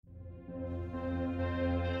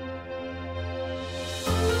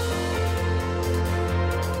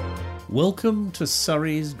Welcome to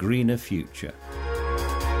Surrey's Greener Future.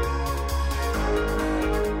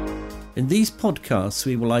 In these podcasts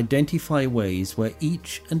we will identify ways where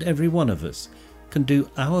each and every one of us can do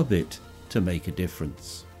our bit to make a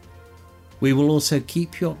difference. We will also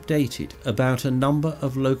keep you updated about a number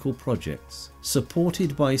of local projects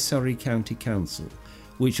supported by Surrey County Council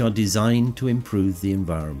which are designed to improve the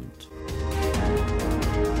environment.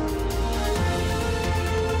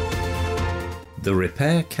 The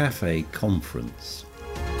Repair Cafe Conference.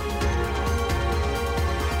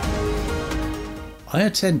 I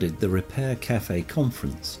attended the Repair Cafe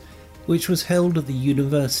Conference, which was held at the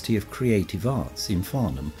University of Creative Arts in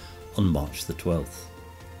Farnham on March the 12th.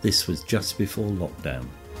 This was just before lockdown.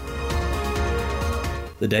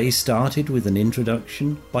 The day started with an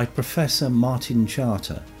introduction by Professor Martin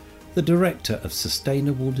Charter, the Director of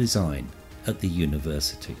Sustainable Design at the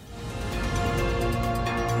university.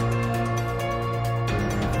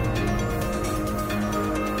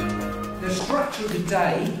 The structure of the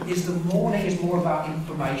day is the morning is more about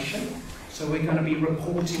information. So we're going to be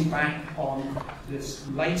reporting back on this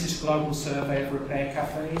latest global survey of repair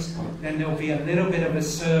cafes. Then there'll be a little bit of a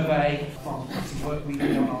survey from some work we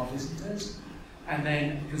did on our visitors. And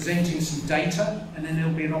then presenting some data. And then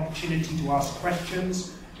there'll be an opportunity to ask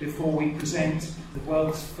questions before we present the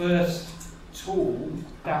world's first tool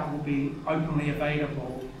that will be openly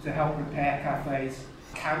available to help repair cafes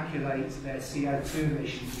calculate their CO2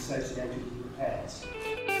 emissions associated with repairs.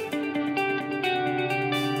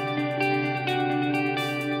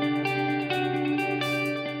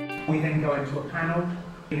 We then go into a panel.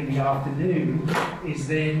 In the afternoon is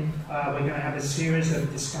then we're going to have a series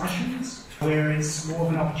of discussions where it's more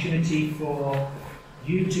of an opportunity for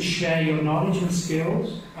you to share your knowledge and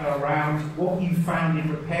skills around what you found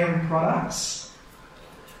in repairing products,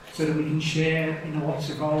 so that we can share what's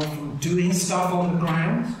evolved from doing stuff on the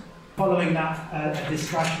ground. Following that, a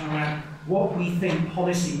discussion around what we think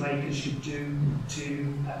policymakers should do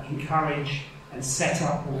to encourage and set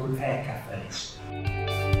up more repair cafes.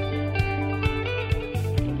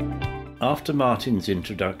 After Martin's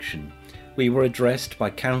introduction, we were addressed by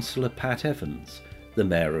Councillor Pat Evans, the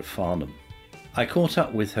Mayor of Farnham. I caught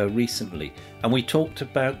up with her recently and we talked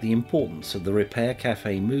about the importance of the Repair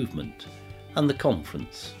Cafe movement and the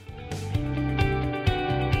conference.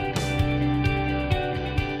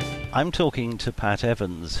 I'm talking to Pat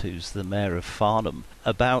Evans, who's the Mayor of Farnham,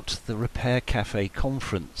 about the Repair Cafe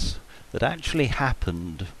Conference that actually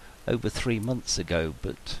happened over 3 months ago,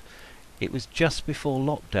 but it was just before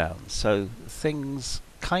lockdown, so things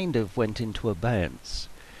kind of went into abeyance.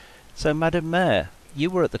 So, Madam Mayor, you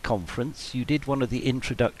were at the conference, you did one of the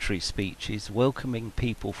introductory speeches welcoming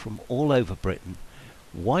people from all over Britain.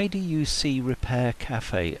 Why do you see Repair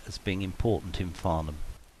Cafe as being important in Farnham?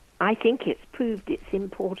 I think it's proved its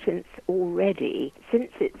importance already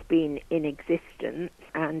since it's been in existence,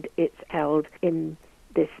 and it's held in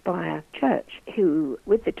the Spire Church, who,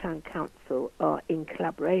 with the Town Council, are in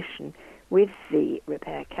collaboration with the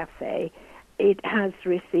Repair Cafe. It has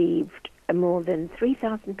received more than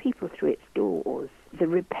 3,000 people through its doors. The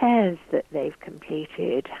repairs that they've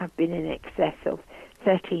completed have been in excess of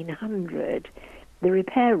 1,300. The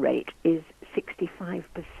repair rate is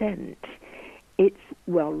 65%. It's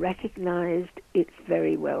well recognised, it's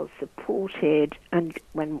very well supported, and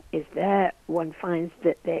when is there, one finds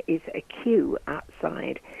that there is a queue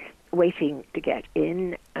outside waiting to get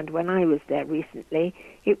in. And when I was there recently,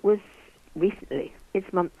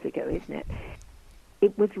 it's months ago, isn't it?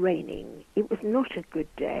 It was raining. It was not a good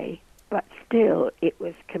day, but still it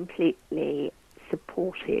was completely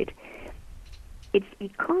supported. It's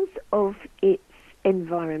because of its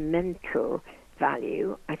environmental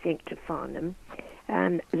value, I think, to Farnham,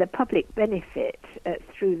 and the public benefit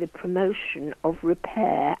through the promotion of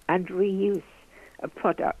repair and reuse of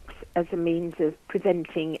products as a means of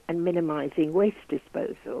preventing and minimising waste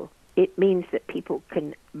disposal. It means that people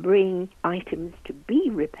can bring items to be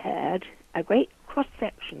repaired, a great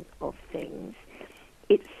cross-section of things.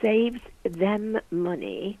 It saves them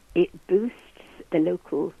money, it boosts the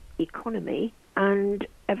local economy, and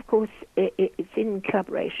of course it's in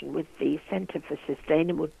collaboration with the Centre for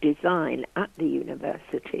Sustainable Design at the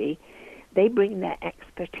university. They bring their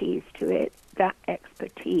expertise to it. That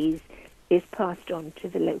expertise is passed on to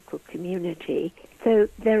the local community. So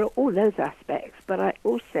there are all those aspects, but I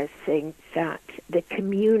also think that the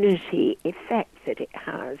community effect that it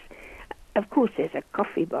has, of course there's a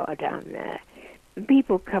coffee bar down there.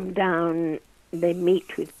 People come down, they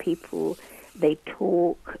meet with people, they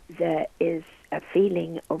talk, there is a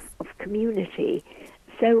feeling of community.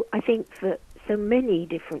 So I think for so many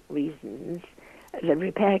different reasons, the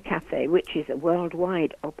Repair Cafe, which is a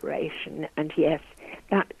worldwide operation, and yes,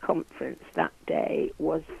 that conference that day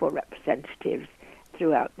was for representatives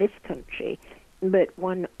throughout this country, but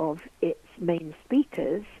one of its main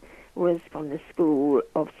speakers was from the School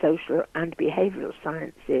of Social and Behavioural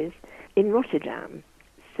Sciences in Rotterdam.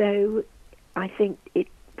 So I think it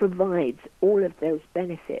provides all of those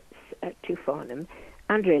benefits to Farnham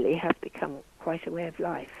and really has become quite a way of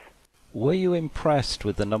life. Were you impressed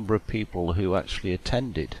with the number of people who actually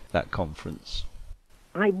attended that conference?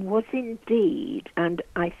 I was indeed, and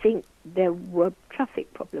I think there were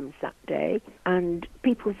traffic problems that day, and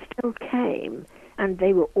people still came, and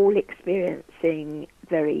they were all experiencing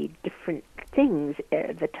very different things,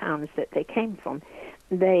 the towns that they came from.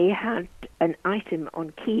 They had an item on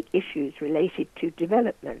key issues related to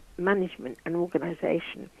development, management and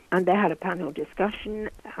organisation, and they had a panel discussion.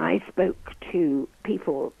 I spoke to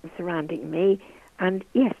people surrounding me, and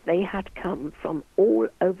yes, they had come from all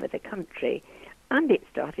over the country, and it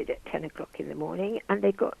started at 10 o'clock in the morning, and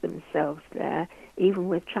they got themselves there, even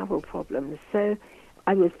with travel problems. So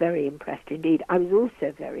I was very impressed indeed. I was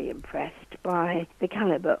also very impressed by the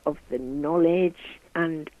calibre of the knowledge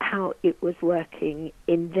and how it was working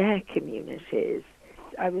in their communities.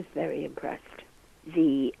 I was very impressed.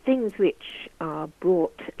 The things which are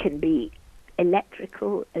brought can be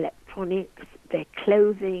electrical, electronics, their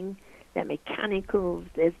clothing, their mechanicals,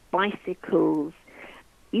 there's bicycles,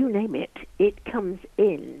 you name it, it comes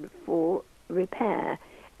in for repair.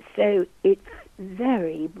 So it's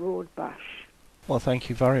very broad brush. Well, thank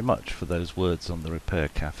you very much for those words on the Repair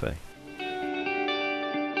Cafe.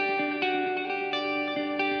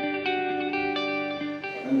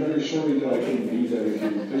 I'm very sorry that I couldn't be there with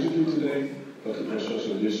you physically today, but it was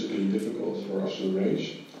also logistically difficult for us to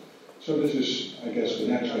arrange. So this is, I guess, the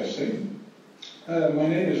next best thing. My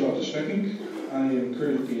name is Wouter Spekking. I am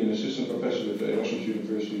currently an assistant professor at the Erasmus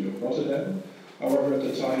University of Rotterdam. However, at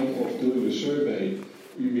the time of doing the survey,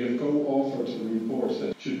 we have co-authored a report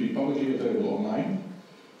that should be publicly available online.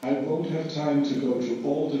 I won't have time to go through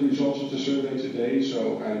all the results of the survey today,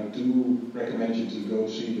 so I do recommend you to go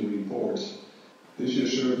see the report. This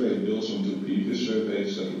year's survey builds on two previous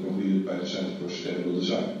surveys that were completed by the Center for Sustainable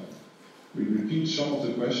Design. We repeat some of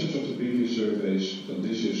the questions of the previous surveys, but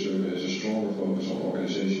this year's survey has a stronger focus on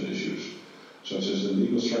organizational issues, such as the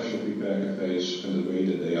legal structure of repair cafes and the way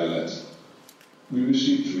that they are led. We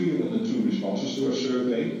received 302 responses to our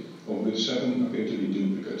survey, of which 7 appear to be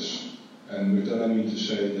duplicates. And with that I mean to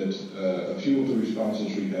say that a few of the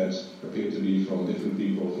responses we had appear to be from different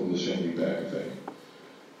people from the same repair cafe.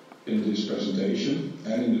 In this presentation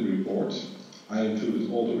and in the report, I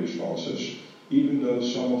included all the responses, even though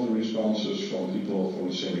some of the responses from people from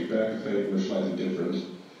the same repair cafe were slightly different.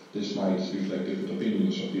 This might reflect different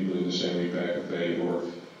opinions of people in the same repair cafe or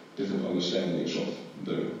different understandings of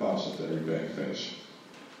the past of their repair cafes.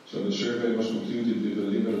 So the survey was completed with a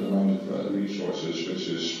limited amount of resources, which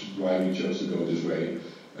is why we chose to go this way.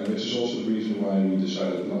 And which is also the reason why we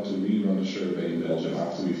decided not to rerun the survey in Belgium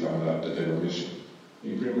after we found out that they were missing.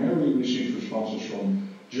 We primarily received responses from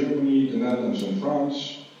Germany, the Netherlands and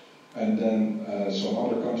France, and then some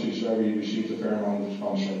other countries where we received a fair amount of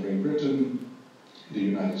response from Great Britain, the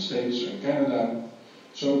United States and Canada.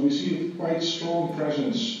 So we see a quite strong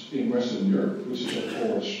presence in Western Europe, which is of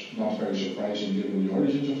course not very surprising given the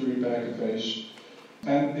origins of the repair cafes.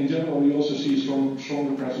 And in general we also see a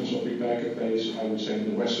stronger presence of repair cafes, I would say, in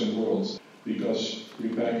the Western world, because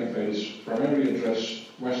repair cafes primarily address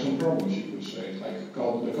Western problems, you could say, like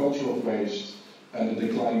the culture of waste and the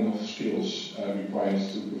decline of skills required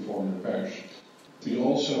to perform repairs. We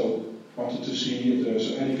also wanted to see if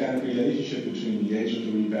there's any kind of relationship between the age of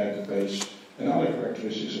the repair cafes and other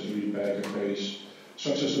characteristics of the repair cafes,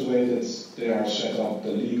 such as the way that they are set up,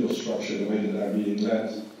 the legal structure, the way that they are being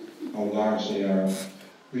led, how large they are.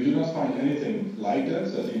 We do not find anything like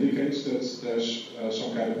that indicates that there's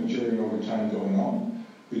some kind of maturing over time going on.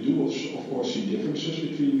 We do, of course, see differences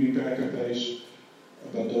between repair cafes,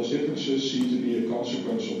 but those differences seem to be a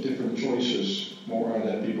consequence of different choices more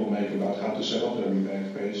that people make about how to set up their repair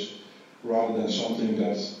cafes, rather than something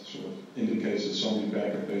that sort of indicates that some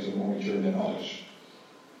repair cafes are more mature than others.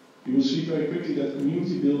 You will see very quickly that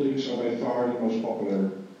community buildings are by far the most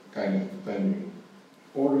popular kind of venue.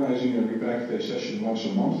 Organizing a repair cafe session once a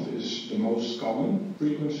month is the most common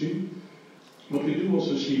frequency, but we do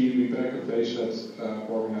also see repair cafes that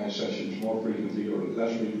organize sessions more frequently or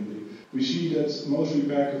less frequently. We see that most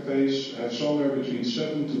repair cafes have somewhere between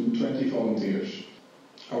 7 to 20 volunteers.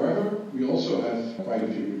 However, we also have quite a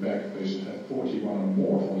few repair cafes that have 41 or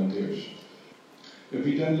more volunteers. If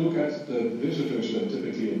we then look at the visitors that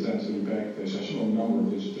typically attend the repair cafe session, or number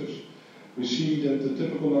of visitors, we see that the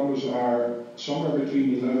typical numbers are somewhere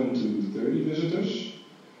between 11 to 30 visitors.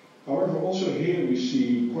 However, also here we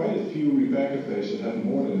see quite a few repair cafes that have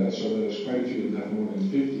more than that, so there's quite a few that have more than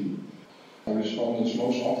 50. Our respondents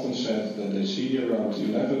most often said that they see around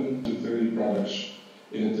 11 to 30 products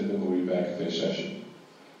in a typical repair cafe session.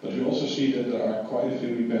 But we also see that there are quite a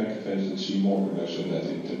few repair cafes that see more products than that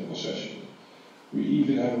in a typical session. We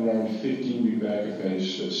even have around 15 repair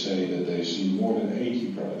cafes that say that they see more than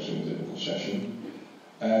 80 products in a typical session.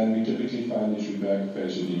 And we typically find these repair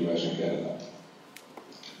cafes in the US and Canada.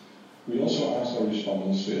 We also asked our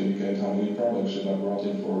respondents to indicate how many products that are brought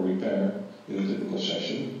in for repair in a typical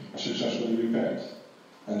session are successfully repaired.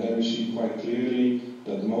 And there we see quite clearly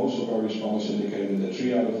that most of our respondents indicated that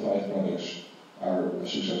 3 out of 5 products are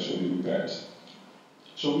successfully repaired.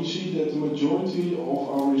 So we see that the majority of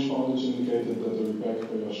our respondents indicated that the repair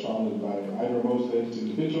cafe was founded by either a motivated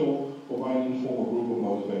individual or by an informal group of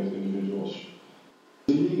motivated individuals.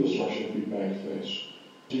 The legal structure of repair cafes,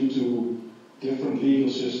 due to different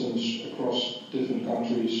legal systems across different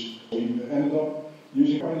countries, we ended up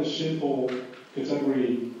using quite a simple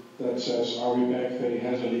category that says our repair cafe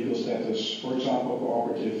has a legal status, for example, a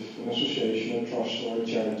cooperative, an association, a trust, or a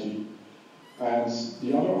charity. And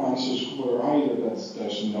the other answers were either that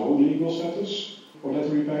there's no legal status, or that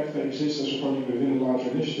the repair cafe exists as a project within a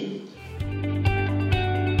larger initiative.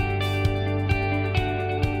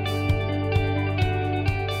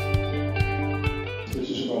 This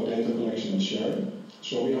is about data collection and sharing.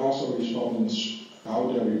 So we asked our respondents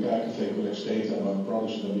how their repair cafe collects data about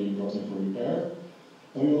products that are being brought in for repair.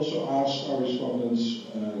 And we also asked our respondents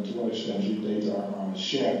to what extent data are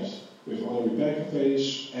shared with other repair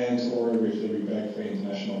cafes and or with the Repair Cafe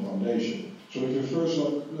International Foundation. So if we first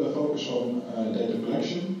focus on data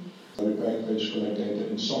collection, repair cafes collect data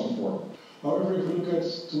in some form. However, if we look at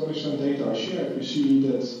to what extent data are shared, we see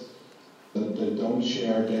that they don't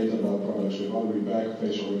share data about products with other repair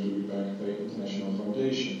cafes or with the Repair Cafe International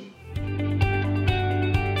Foundation.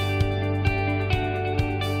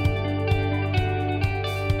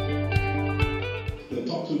 The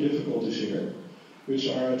top 2 difficulties here, which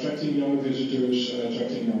are attracting younger visitors and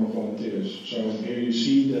attracting younger volunteers. So here you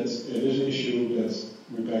see that it is an issue that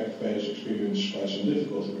repair cafes experience quite some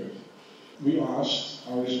difficulty with. We asked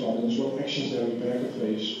our respondents what actions their repair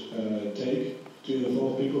cafes take to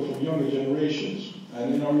involve people from younger generations.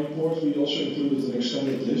 And in our report we also included an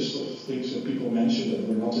extended list of things that people mentioned that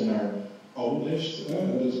were not in our own list,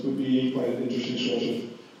 and that could be quite an interesting source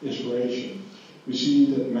of inspiration. We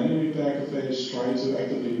see that many repair cafes try to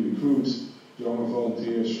actively recruit younger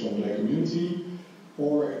volunteers from their community,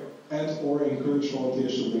 or encourage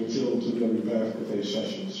volunteers to bring children to their repair cafe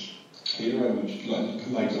sessions. Here I would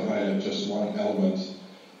like to highlight just one element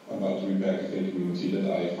about the repair cafe community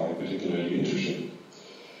that I find particularly interesting,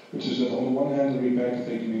 which is that on the one hand the repair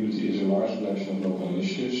cafe community is a large collection of local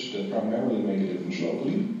initiatives that primarily make a difference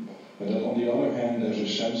locally, but that on the other hand there's a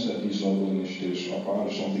sense that these local initiatives are part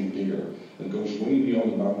of something bigger that goes way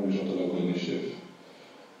beyond the boundaries of the local initiative.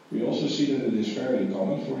 We also see that it is fairly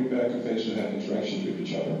common for repair cafes to have interactions with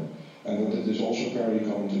each other, and that it is also fairly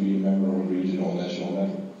common to be a member of a regional or national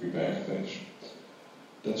network of repair cafes.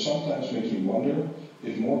 That sometimes makes me wonder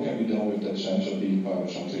if more can be done with that sense of being part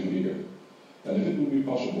of something bigger. And if it would be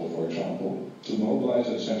possible, for example, to mobilize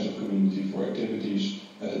that sense of community for activities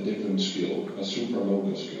at a different scale, a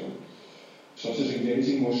super-local scale, such as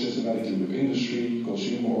engaging more systematically with industry,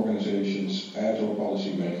 consumer organizations, and/or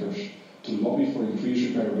policymakers, to lobby for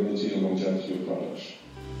increased repairability and longevity of products.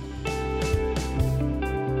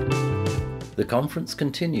 The conference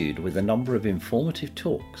continued with a number of informative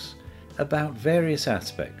talks about various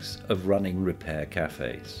aspects of running repair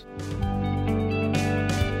cafes.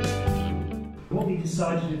 What we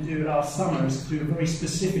decided to do last summer is to do a very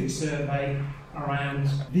specific survey around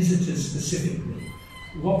visitors specifically.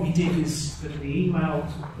 What we did is that we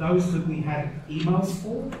emailed those that we had emails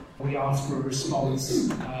for. We asked for a response.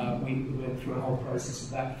 We went through a whole process of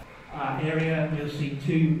that area. You'll see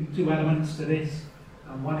two elements to this,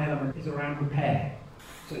 and one element is around repair.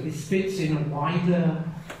 So this fits in a wider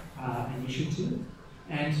initiative.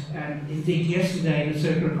 And indeed, yesterday, the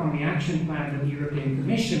Circular Economy Action Plan that the European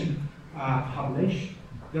Commission published,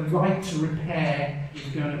 the right to repair is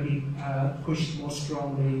going to be pushed more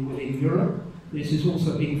strongly within Europe. This is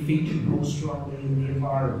also being featured more strongly in the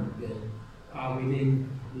Environment Bill within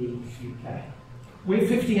the UK. We're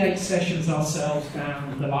 58 sessions ourselves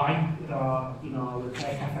down the line with our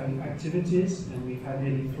repair cafe activities, and we've had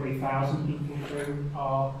nearly 3,000 people through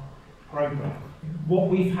our programme. What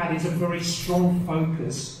we've had is a very strong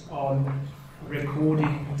focus on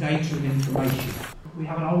recording data and information. we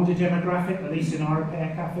have an older demographic, at least in our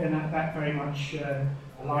repair cafe, and that very much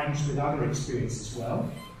aligns with other experience as well.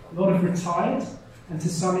 A lot of retired, and to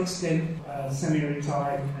some extent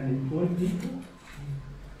semi-retired and employed people.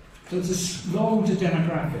 So it's a older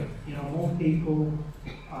demographic, more people,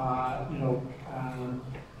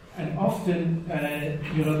 and often,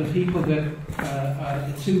 the people that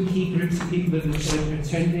the two key groups of people that are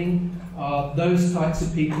attending are those types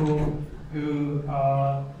of people who,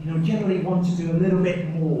 generally want to do a little bit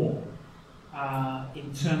more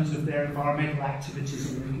in terms of their environmental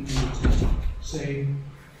activities in the community. So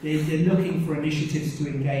they're looking for initiatives to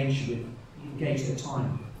engage their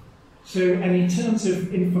time. So, and in terms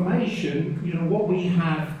of information, what we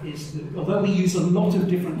have is that although we use a lot of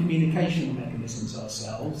different communication mechanisms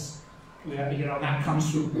ourselves, that comes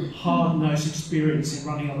from hard-nosed experience in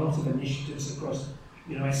running a lot of initiatives across,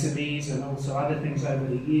 SMEs and also other things over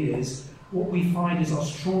the years. What we find is our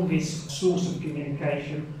strongest source of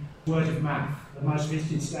communication, word of mouth. The most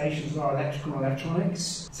visited stations are electrical and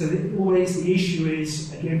electronics. So always the issue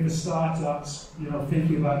is, again, for startups,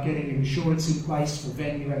 thinking about getting insurance in place for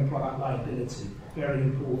venue and product liability. Very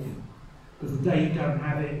important. Because the day you don't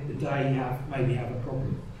have it, the day you maybe have a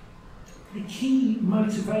problem. The key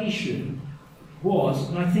motivation was,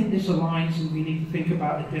 and I think this aligns, and we need to think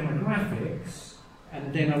about the demographics,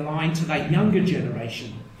 and then align to that younger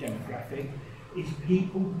generation demographic, is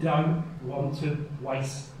people don't want to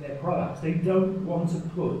waste their products. They don't want to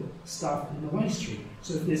put stuff in the waste stream.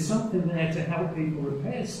 So if there's something there to help people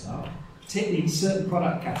repair stuff, particularly in certain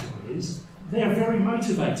product categories, they're very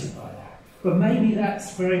motivated by that. But maybe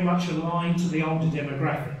that's very much aligned to the older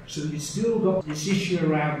demographic. So you've still got this issue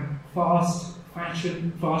around fast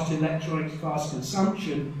fashion, fast electronics, fast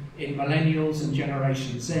consumption in millennials and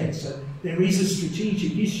Generation Z. So there is a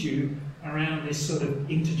strategic issue around this sort of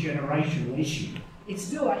intergenerational issue. It's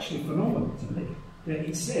still actually phenomenal to me that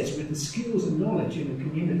it says with the skills and knowledge in the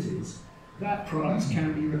communities that products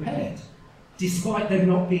can be repaired, despite them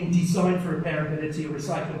not being designed for repairability or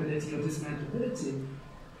recyclability or dismantleability.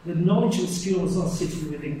 The knowledge and skills are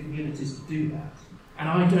sitting within communities to do that. And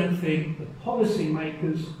I don't think the policy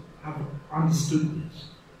makers have understood this.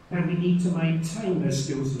 And we need to maintain those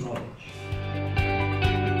skills and knowledge.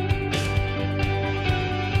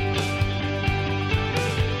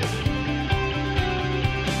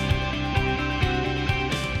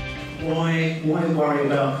 Why worry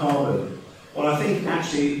about carbon? Well, I think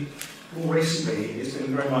actually more recently it's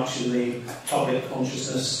been very much in the public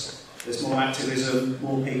consciousness. There's more activism,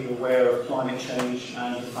 more people aware of climate change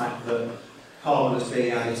and the fact that carbon as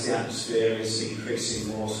being added to the atmosphere is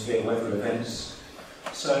increasing more severe weather events.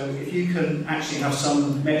 So if you can actually have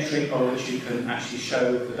some metric by which you can actually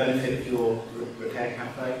show the benefit of your repair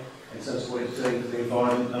cafe in terms of what it's doing for the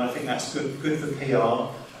environment, then I think that's good for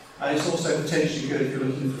PR. And it's also potentially good if you're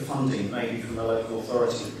looking for funding, maybe from a local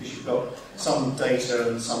authority, because you've got some data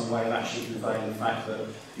and some way of actually conveying the fact that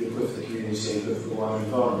you're good for the community and good for the wider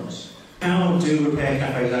environment. How do repair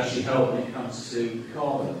cafes actually help when it comes to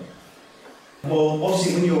carbon? Well,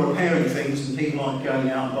 obviously when you're repairing things and people aren't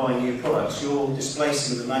going out and buying new products, you're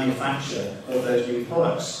displacing the manufacture of those new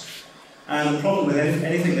products. And the problem with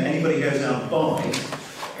anything that anybody goes out and buys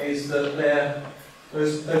is that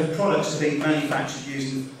those products are being manufactured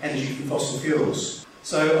using energy from fossil fuels.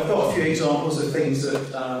 So I've got a few examples of things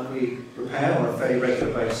that we repair on a fairly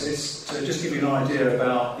regular basis to just give you an idea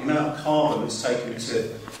about the amount of carbon that's taken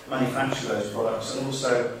to manufacture those products, and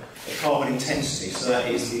also the carbon intensity. So that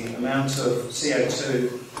is the amount of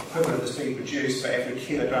CO2 equivalent that's being produced for every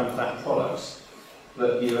kilogram of that product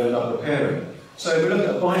that you end up repairing. So if we look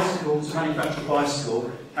at a bicycle, to manufacture a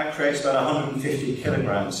bicycle, that creates about 150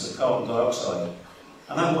 kilograms of carbon dioxide.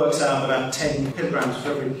 And that works out about 10 kilograms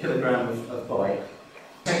for every kilogram of bike.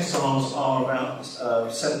 Textiles are about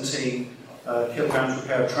 17 kilograms per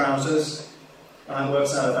pair of trousers, and that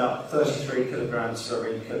works out about 33 kilograms for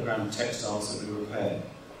every kilogram of textiles that we repair.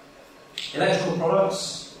 Electrical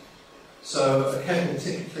products, so a kettle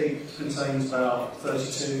typically contains about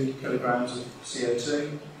 32 kilograms of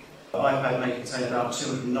CO2. The iPad may contain about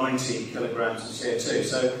 290 kilograms of CO2,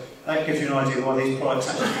 so that gives you an idea why these products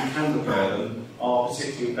actually, if you can repair them, are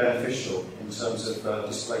particularly beneficial in terms of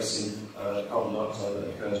displacing carbon dioxide that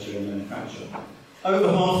occurs during manufacture.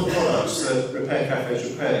 Over half the products that repair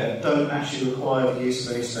cafes repair don't actually require the use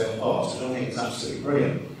of any spare parts, which I think is absolutely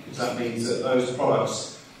brilliant, because that means that those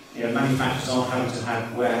products, manufacturers aren't having to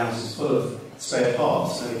have warehouses full of spare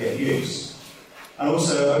parts that get used. And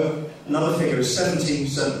also, another figure is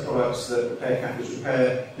 17% of products that repair cafes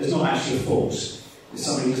repair, there's not actually a fault. It's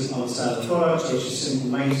somebody who doesn't understand the product, or it's just simple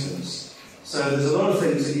maintenance. So there's a lot of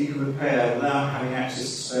things that you can repair without having access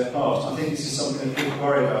to spare parts. I think this is something that people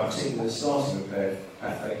worry about, particularly at the start of a repair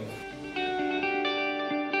cafe.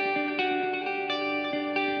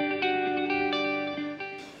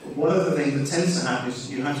 One of the things that tends to happen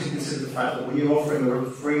is you have to consider the fact that when you're offering a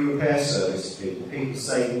free repair service to people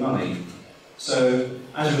save money. So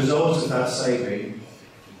as a result of that saving,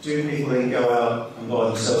 do people then go out and buy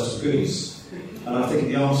themselves some goodies? And I think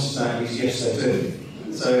the answer to that is yes, they do.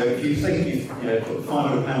 So if you think you've put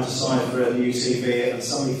 £500 aside for a new TV and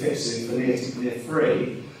somebody fixes it for near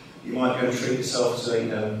free, you might go and treat yourself to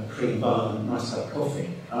a cream bun and a nice cup of coffee.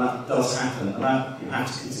 And that does happen, and that you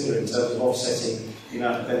have to consider in terms of offsetting the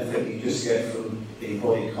amount of benefit you just get from the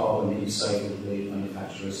embodied carbon that you save with the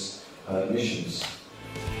manufacturer's emissions.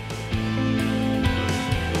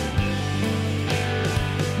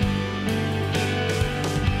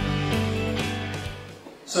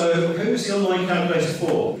 So who's the online calculator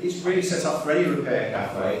for? It's really set up for any repair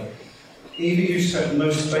cafe. Either you set the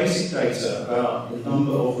most basic data about the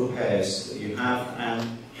number of repairs that you have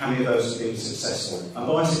and how many of those have been successful. And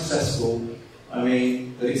by successful, I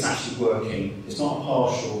mean that it's actually working. It's not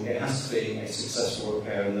partial, it has to be a successful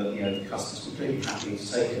repair and that the customer's completely happy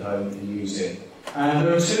to take it home and use it. And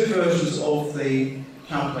there are two versions of the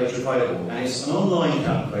calculator available, and it's an online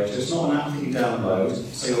calculator, it's not an app that you download,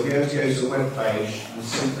 so you'll be able to go to a web page and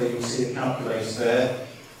simply you'll see the calculator there.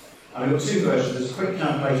 And we've got two versions, there's a quick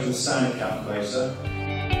calculator and a standard calculator.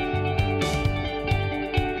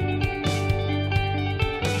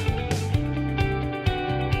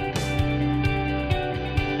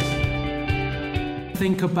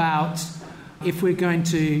 Think about if we're going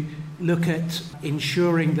to look at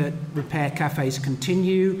ensuring that repair cafes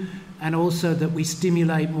continue, and also that we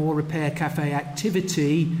stimulate more repair cafe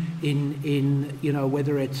activity in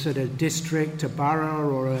whether it's at a district, a borough,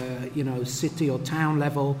 or a city or town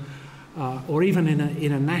level, or even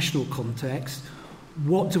in a national context.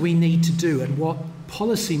 What do we need to do, and what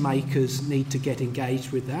policymakers need to get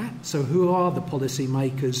engaged with that? So who are the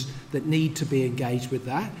policymakers that need to be engaged with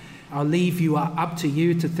that? I'll leave you up to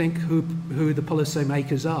you to think who the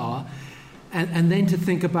policymakers are, and then to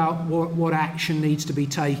think about what action needs to be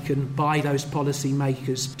taken by those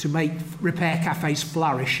policymakers to make repair cafes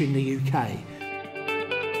flourish in the UK.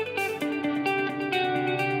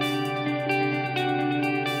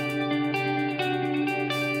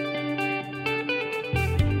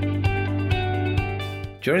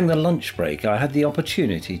 During the lunch break, I had the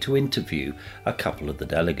opportunity to interview a couple of the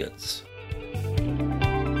delegates.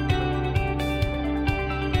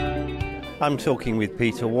 I'm talking with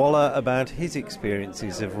Peter Waller about his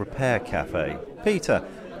experiences of Repair Cafe. Peter,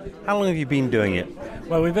 how long have you been doing it?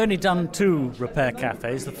 Well, we've only done 2 repair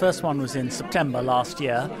cafes. The first one was in September last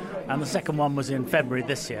year, and the second one was in February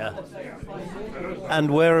this year. And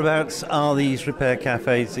whereabouts are these repair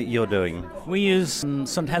cafes that you're doing? We use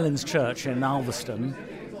St Helen's Church in Alveston.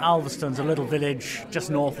 Alveston's a little village just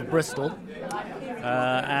north of Bristol.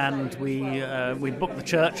 And we booked the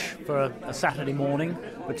church for a Saturday morning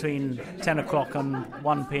between 10 o'clock and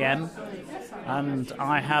 1 p.m. And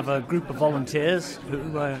I have a group of volunteers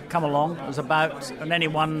who come along. There's in any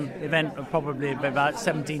one event, probably about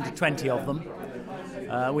 17 to 20 of them.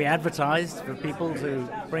 We advertised for people to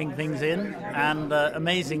bring things in, and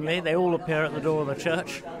amazingly, they all appear at the door of the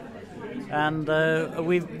church. And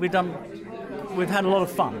we've had a lot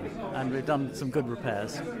of fun, and we've done some good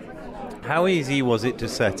repairs. How easy was it to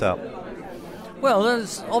set up? Well,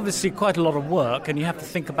 there's obviously quite a lot of work, and you have to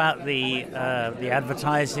think about the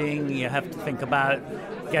advertising, you have to think about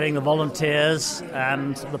getting the volunteers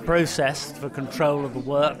and the process for control of the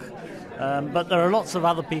work. But there are lots of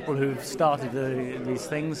other people who've started these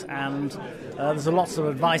things, and there's lots of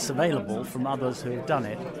advice available from others who've done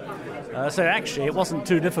it. So actually it wasn't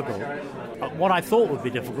too difficult. What I thought would be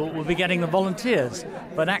difficult would be getting the volunteers,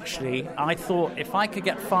 but actually I thought if I could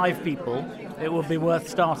get 5 people, it would be worth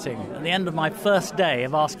starting. At the end of my first day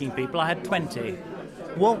of asking people, I had 20.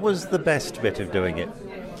 What was the best bit of doing it?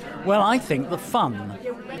 Well, I think the fun.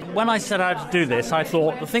 When I set out to do this, I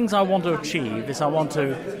thought the things I want to achieve is I want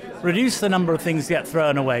to reduce the number of things that get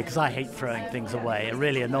thrown away, because I hate throwing things away. It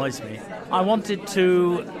really annoys me. I wanted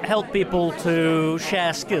to help people to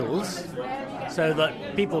share skills, so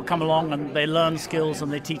that people come along and they learn skills and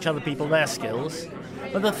they teach other people their skills.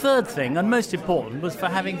 But the third thing, and most important, was for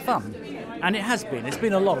having fun. And it has been. It's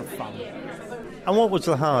been a lot of fun. And what was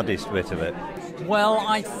the hardest bit of it? Well,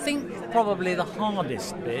 I think probably the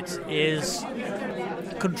hardest bit is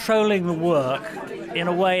controlling the work in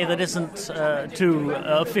a way that isn't too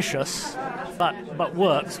officious, but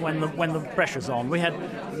works when the pressure's on. We had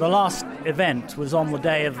the last event was on the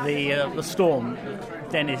day of the storm,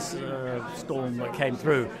 Dennis storm that came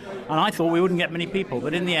through, and I thought we wouldn't get many people,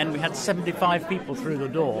 but in the end we had 75 people through the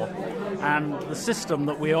door, and the system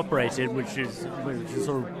that we operated, which is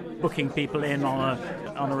sort of booking people in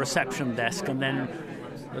on a reception desk and then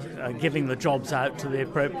giving the jobs out to the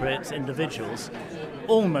appropriate individuals,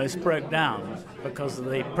 almost broke down because of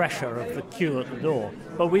the pressure of the queue at the door.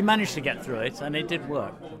 But we managed to get through it, and it did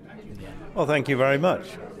work. Well, thank you very much.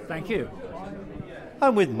 Thank you.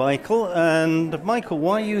 I'm with Michael, and Michael,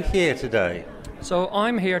 why are you here today? So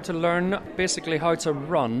I'm here to learn basically how to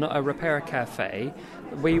run a repair cafe.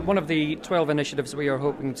 One of the 12 initiatives we are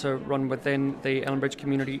hoping to run within the Ellenbridge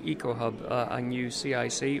Community Eco Hub, a new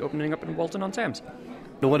CIC opening up in Walton-on-Thames.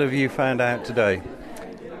 What have you found out today?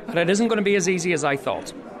 And it isn't going to be as easy as I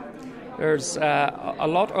thought. There's a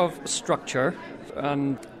lot of structure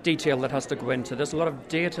and detail that has to go into this, a lot of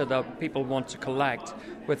data that people want to collect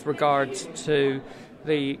with regards to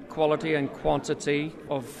the quality and quantity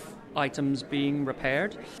of items being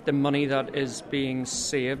repaired, the money that is being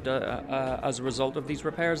saved as a result of these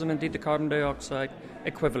repairs, and indeed the carbon dioxide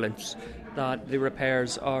equivalents that the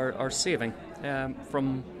repairs are saving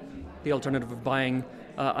from the alternative of buying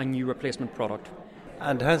a new replacement product.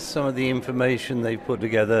 And has some of the information they've put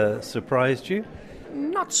together surprised you?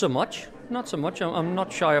 Not so much. I'm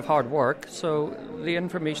not shy of hard work, so the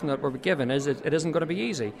information that we're given is it isn't going to be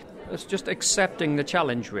easy. It's just accepting the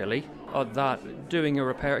challenge, really, of that doing a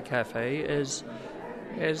repair cafe is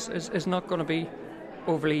not going to be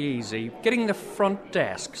overly easy. Getting the front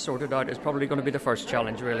desk sorted out is probably going to be the first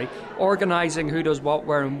challenge, really. Organising who does what,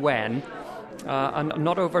 where and when, and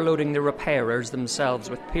not overloading the repairers themselves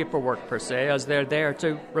with paperwork per se, as they're there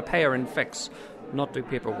to repair and fix, not do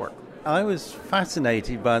paperwork. I was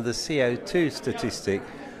fascinated by the CO2 statistic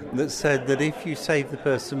that said that if you save the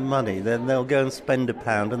person money, then they'll go and spend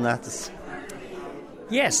 £1, and that's...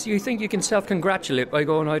 Yes, you think you can self-congratulate by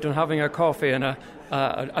going out and having a coffee and a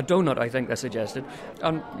donut, I think they suggested.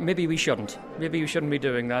 And maybe we shouldn't. Maybe we shouldn't be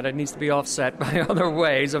doing that. It needs to be offset by other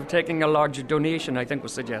ways of taking a larger donation, I think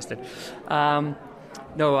was suggested. No,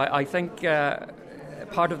 I think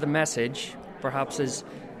part of the message, perhaps, is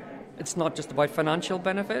it's not just about financial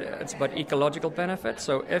benefit, it's about ecological benefit.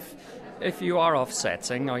 So if you are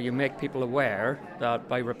offsetting, or you make people aware that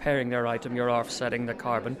by repairing their item you're offsetting the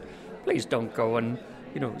carbon, please don't go and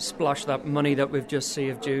splosh that money that we've just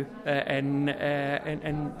saved you in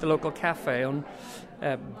the local cafe on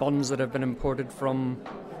buns that have been imported from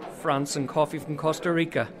France and coffee from Costa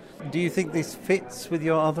Rica. Do you think this fits with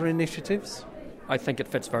your other initiatives? I think it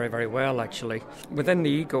fits very, very well, actually. Within the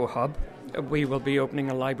Eco Hub, we will be opening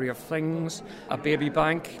a library of things, a baby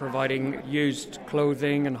bank, providing used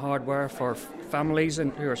clothing and hardware for families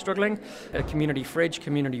who are struggling, a community fridge,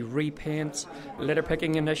 community repaint, litter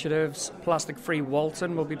picking initiatives, plastic-free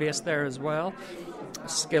Walton will be based there as well,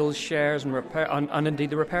 skills shares and repair, and indeed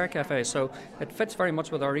the repair cafe. So it fits very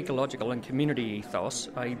much with our ecological and community ethos,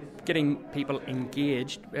 getting people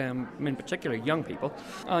engaged, in particular young people,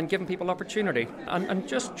 and giving people opportunity, and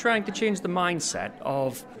just trying to change the mindset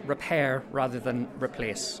of repair rather than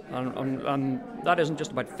replace. And that isn't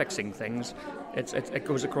just about fixing things. It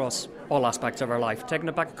goes across all aspects of our life, taking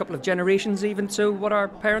it back a couple of generations even to what our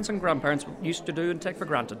parents and grandparents used to do and take for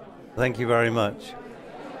granted. Thank you very much.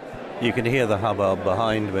 You can hear the hubbub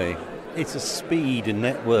behind me. It's a speed and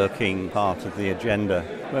networking part of the agenda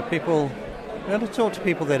where we're going to talk to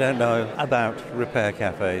people they don't know about repair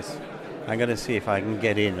cafes. I'm going to see if I can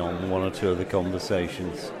get in on one or two of the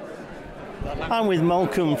conversations. I'm with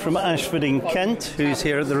Malcolm from Ashford in Kent, who's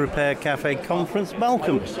here at the Repair Cafe conference.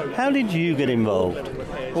 Malcolm, how did you get involved?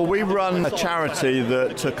 Well, we run a charity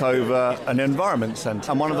that took over an environment centre,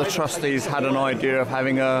 and one of the trustees had an idea of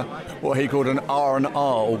having what he called an R&R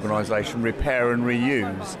organisation, repair and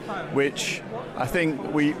reuse, which I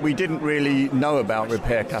think we didn't really know about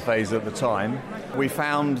repair cafes at the time. We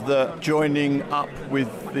found that joining up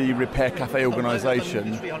with the Repair Cafe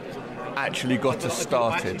organisation actually got us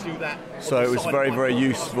started. So it was very, very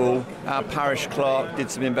useful. Our parish clerk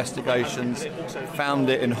did some investigations, found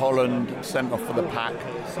it in Holland, sent off for the pack,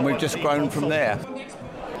 and we've just grown from there.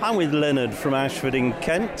 I'm with Leonard from Ashford in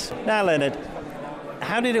Kent. Now, Leonard,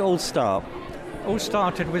 how did it all start? All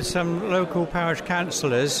started with some local parish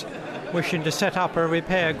councillors wishing to set up a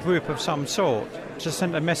repair group of some sort. Just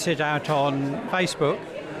sent a message out on Facebook,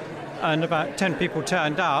 and about 10 people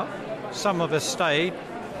turned up. Some of us stayed,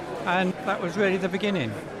 and that was really the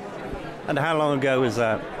beginning. And how long ago was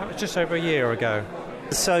that? That was just over a year ago.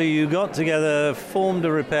 So you got together, formed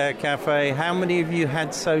a repair cafe. How many have you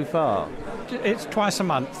had so far? It's twice a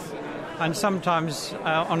month, and sometimes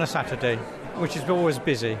on a Saturday, which is always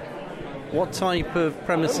busy. What type of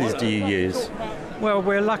premises do you use? Well,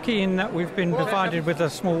 we're lucky in that we've been provided with a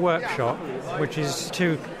small workshop, which is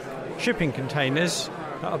 2 shipping containers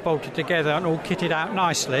that are bolted together and all kitted out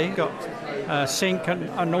nicely. Got a sink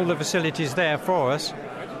and all the facilities there for us,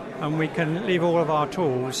 and we can leave all of our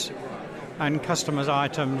tools and customers'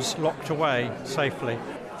 items locked away safely.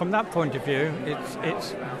 From that point of view,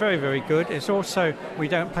 it's very, very good. It's also, we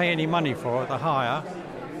don't pay any money for the hire,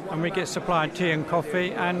 and we get supplied tea and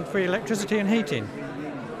coffee and free electricity and heating.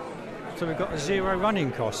 So we've got 0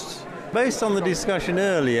 running costs. Based on the discussion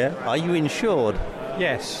earlier, are you insured?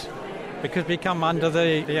 Yes, because we come under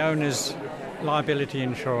the owner's liability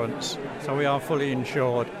insurance, so we are fully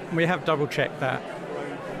insured. We have double-checked that.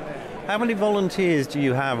 How many volunteers do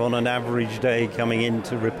you have on an average day coming in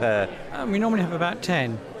to repair? We normally have about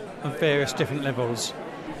 10 of various different levels.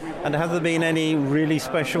 And have there been any really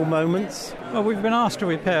special moments? Well, we've been asked to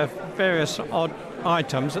repair various odd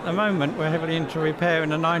items. At the moment, we're heavily into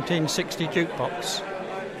repairing a 1960 jukebox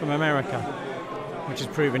from America, which has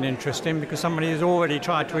proven interesting because somebody has already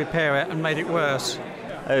tried to repair it and made it worse.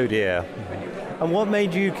 Oh dear. And what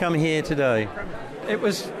made you come here today? It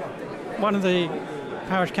was one of the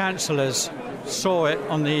parish councillors saw it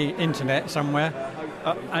on the internet somewhere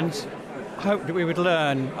and hoped that we would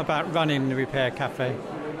learn about running the repair cafe,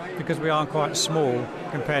 because we are quite small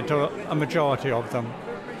compared to a majority of them.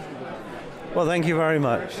 Well, thank you very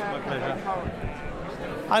much. My pleasure.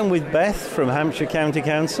 I'm with Beth from Hampshire County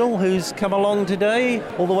Council, who's come along today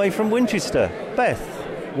all the way from Winchester. Beth,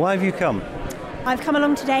 why have you come? I've come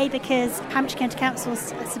along today because Hampshire County Council's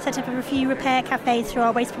set up a few repair cafes through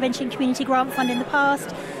our Waste Prevention Community Grant Fund in the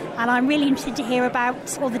past, and I'm really interested to hear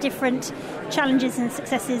about all the different challenges and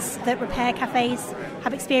successes that repair cafes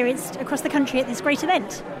have experienced across the country at this great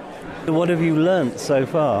event. What have you learnt so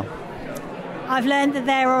far? I've learned that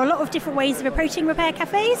there are a lot of different ways of approaching repair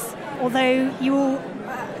cafes, although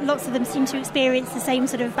lots of them seem to experience the same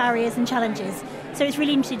sort of barriers and challenges. So it's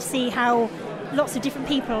really interesting to see how lots of different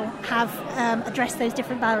people have addressed those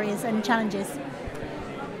different barriers and challenges.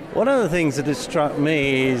 One of the things that has struck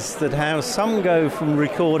me is that how some go from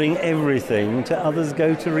recording everything to others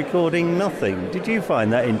go to recording nothing. Did you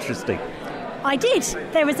find that interesting? I did.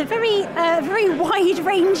 There was a very wide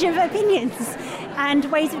range of opinions and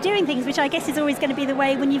ways of doing things, which I guess is always going to be the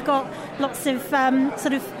way when you've got lots of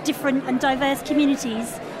sort of different and diverse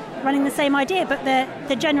communities running the same idea. But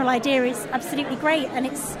the general idea is absolutely great, and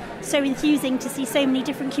it's so enthusing to see so many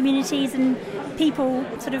different communities and people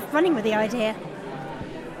sort of running with the idea.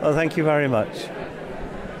 Well, thank you very much.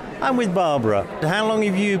 I'm with Barbara. How long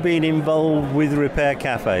have you been involved with repair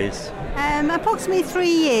cafes? Approximately 3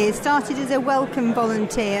 years. Started as a welcome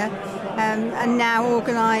volunteer and now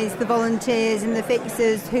organise the volunteers and the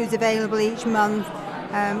fixers who's available each month.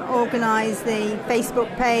 Organise the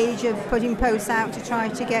Facebook page of putting posts out to try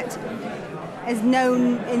to get as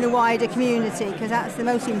known in the wider community, because that's the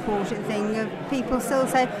most important thing. People still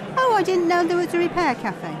say, oh, I didn't know there was a repair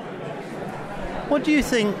cafe. What do you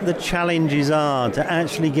think the challenges are to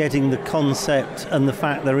actually getting the concept and the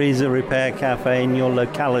fact there is a repair cafe in your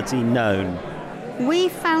locality known? We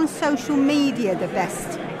found social media the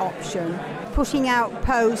best option, putting out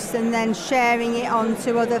posts and then sharing it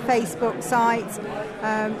onto other Facebook sites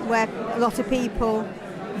where a lot of people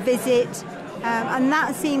visit, and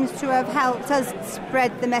that seems to have helped us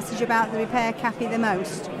spread the message about the repair cafe the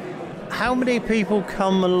most. How many people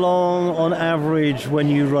come along on average when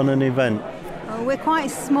you run an event? We're quite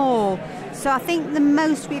small, so I think the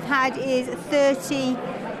most we've had is 30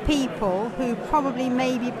 people who probably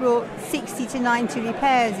maybe brought 60 to 90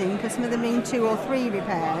 repairs in, because some of them bring 2 or 3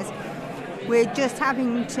 repairs. We're just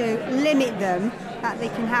having to limit them that they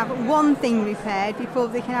can have one thing repaired before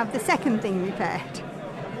they can have the second thing repaired.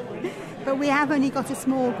 But we have only got a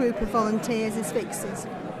small group of volunteers as fixers.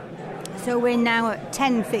 So we're now at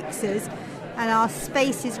 10 fixers, and our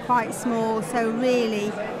space is quite small, so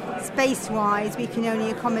really space-wise we can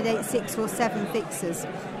only accommodate 6 or 7 fixers.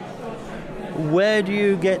 Where do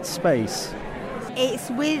you get space?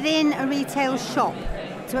 It's within a retail shop.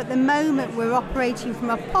 So at the moment we're operating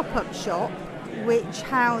from a pop-up shop which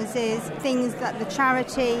houses things that the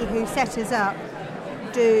charity who set us up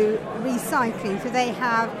do recycling. So they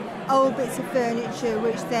have old bits of furniture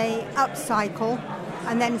which they upcycle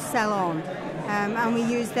and then sell on. And we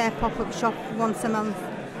use their pop-up shop once a month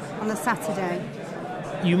on a Saturday.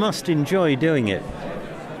 You must enjoy doing it.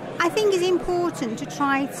 I think it's important to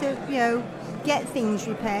try to, get things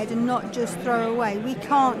repaired and not just throw away. We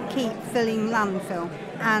can't keep filling landfill.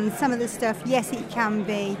 And some of the stuff, yes, it can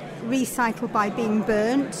be recycled by being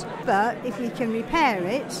burnt, but if we can repair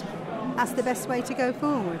it, that's the best way to go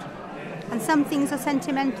forward. And some things are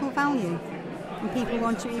sentimental value, and people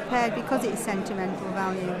want it repaired because it's sentimental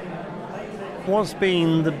value. What's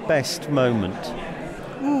been the best moment?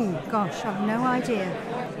 Oh, gosh, I've no idea.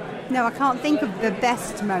 No, I can't think of the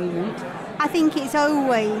best moment. I think it's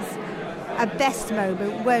always a best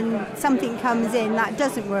moment when something comes in that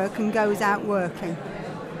doesn't work and goes out working,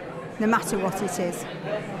 no matter what it is.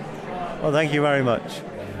 Well, thank you very much.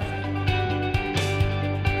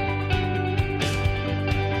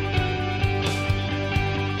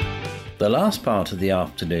 The last part of the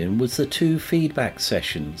afternoon was the 2 feedback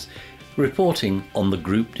sessions, reporting on the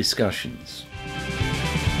group discussions.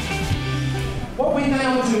 What we're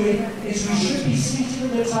now doing is we should be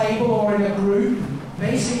seated at a table or in a group.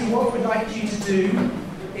 Basically what we'd like you to do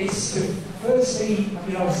is to firstly,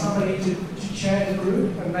 somebody to chair the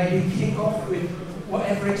group and maybe kick off with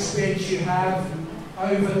whatever experience you have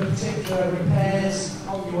over the particular repairs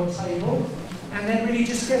on your table, and then really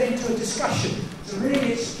just get into a discussion. So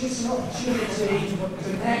really it's just an opportunity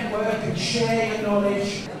to network and share your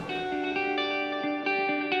knowledge.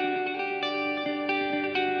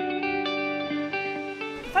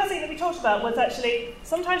 The first thing that we talked about was actually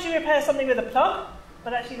sometimes you repair something with a plug,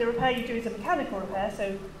 but actually the repair you do is a mechanical repair,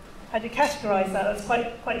 so how do you categorise that? That's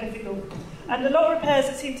quite difficult. And a lot of repairs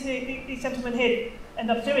that seem to these gentlemen here end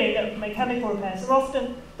up doing, that mechanical repairs, are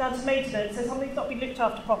often down to maintenance, so something's not been looked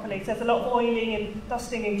after properly, so there's a lot of oiling and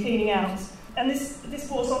dusting and cleaning out. And this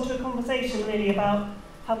brought us onto a conversation really about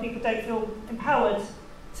how people don't feel empowered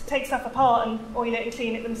to take stuff apart and oil it and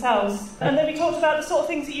clean it themselves. And then we talked about the sort of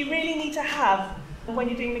things that you really need to have when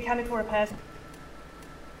you're doing mechanical repairs.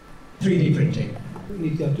 3D printing. What we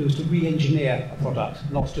need to do is to re-engineer a product,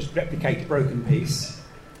 not just replicate a broken piece.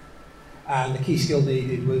 And the key skill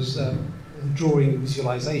needed was drawing and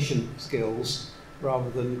visualization skills rather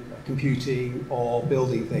than computing or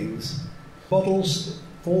building things. Models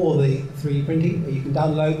for the 3D printing, you can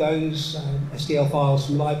download those STL files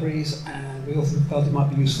from libraries, and we also felt it might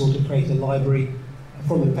be useful to create a library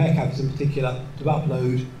from the repair cafes in particular to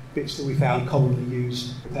upload bits that we found commonly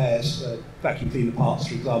used repairs. Vacuum cleaner parts,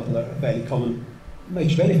 for example, are fairly common. The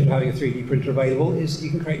major benefit of having a 3D printer available is that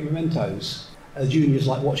you can create mementos. Juniors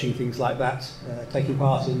like watching things like that, taking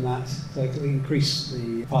part in that, so it can increase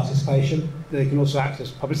the participation. They can also act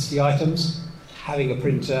as publicity items. Having a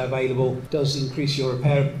printer available does increase your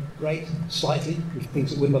repair rate slightly, with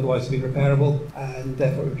things that wouldn't otherwise have been repairable, and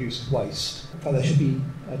therefore it reduces waste. But there should be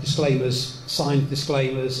disclaimers, signed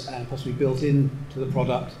disclaimers, and possibly built into the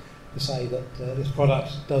product to say that this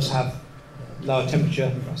product does have lower temperature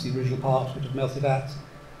than perhaps the original parts would have melted at.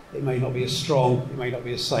 It may not be as strong, it may not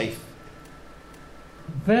be as safe.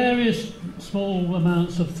 Various small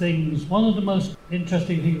amounts of things. One of the most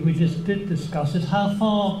interesting things we just did discuss is how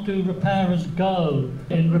far do repairers go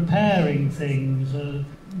in repairing things.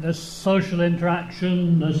 There's social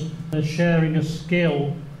interaction, there's sharing a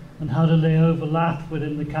skill, and how do they overlap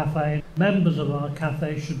within the cafe. Members of our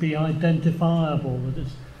cafe should be identifiable, that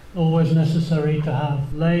it's always necessary to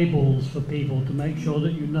have labels for people to make sure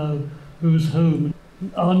that you know who's whom.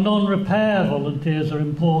 Our non-repair volunteers are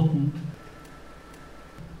important.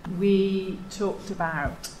 We talked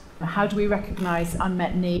about how do we recognise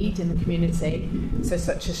unmet need in the community, so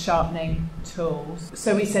such as sharpening tools.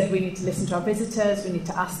 So we said we need to listen to our visitors, we need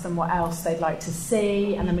to ask them what else they'd like to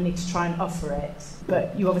see, and then we need to try and offer it.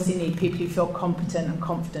 But you obviously need people who feel competent and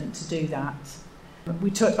confident to do that.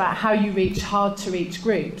 We talked about how you reach hard-to-reach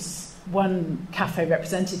groups. One cafe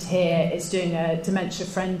represented here is doing a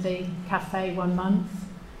dementia-friendly cafe 1 month.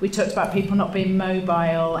 We talked about people not being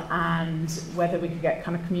mobile and whether we could get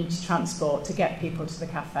kind of community transport to get people to the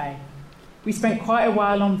cafe. We spent quite a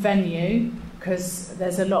while on venue because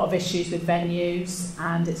there's a lot of issues with venues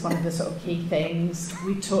and it's one of the sort of key things.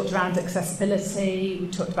 We talked around accessibility, we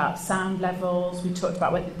talked about sound levels, we talked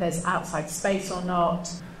about whether there's outside space or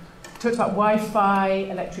not. We talked about Wi-Fi,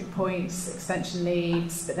 electric points, extension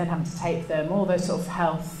leads, but then having to tape them, all those sort of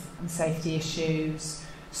health and safety issues.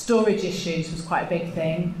 Storage issues was quite a big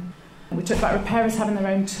thing. We talked about repairers having their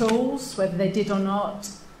own tools, whether they did or not.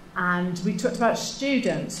 And we talked about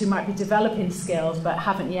students who might be developing skills but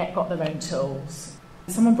haven't yet got their own tools.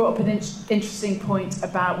 Someone brought up an interesting point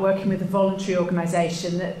about working with a voluntary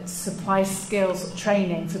organisation that supplies skills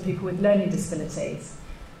training for people with learning disabilities.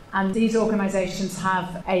 And these organisations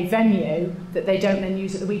have a venue that they don't then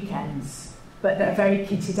use at the weekends, but that are very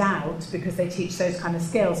kitted out because they teach those kind of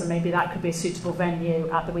skills, and maybe that could be a suitable venue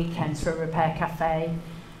at the weekends for a repair cafe.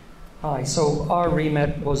 Hi, so our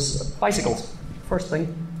remit was bicycles. First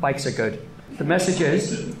thing, bikes are good. The message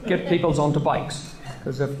is get people onto bikes,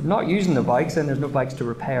 because if not using the bikes, then there's no bikes to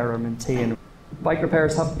repair or maintain. Bike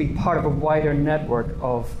repairs have to be part of a wider network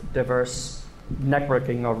of diverse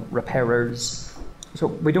networking of repairers. So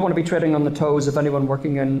we don't want to be treading on the toes of anyone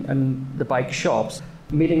working in the bike shops.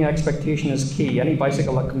 Meeting expectation is key. Any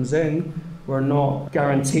bicycle that comes in, we're not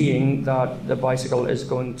guaranteeing that the bicycle is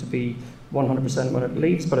going to be 100% when it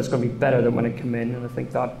leaves, but it's going to be better than when it came in, and I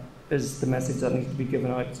think that is the message that needs to be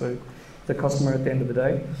given out to the customer at the end of the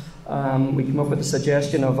day. We came up with a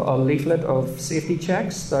suggestion of a leaflet of safety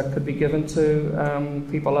checks that could be given to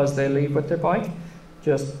people as they leave with their bike,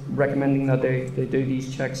 just recommending that they do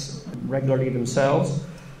these checks regularly themselves.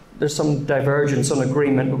 There's some divergence on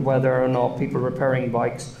agreement of whether or not people repairing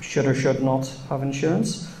bikes should or should not have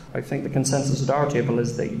insurance. I think the consensus at our table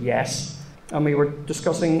is that yes. And we were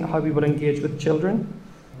discussing how we would engage with children,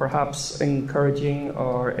 perhaps encouraging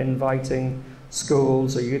or inviting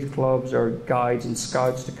schools or youth clubs or guides and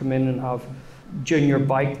scouts to come in and have junior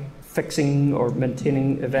bike fixing or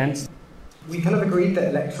maintaining events. We kind of agreed that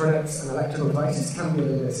electronics and electrical devices can be a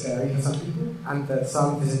little bit scary for some people, and that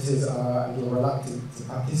some visitors are a little reluctant to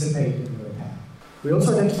participate in the repair. We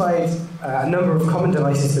also identified a number of common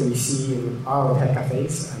devices that we see in our repair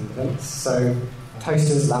cafes and events, so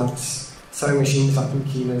toasters, lamps, sewing machines, vacuum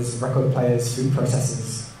cleaners, record players, food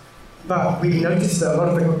processors. But we noticed that a lot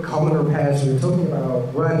of the common repairs we were talking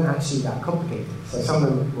about weren't actually that complicated. So some of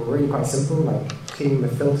them were really quite simple, like cleaning the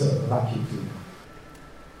filter of a vacuum cleaner.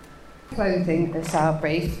 Clothing is our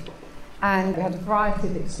brief, and we had a variety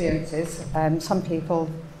of experiences. Some people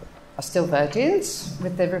are still virgins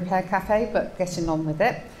with the repair cafe, but getting on with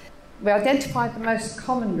it. We identified the most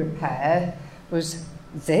common repair was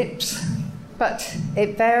zips, but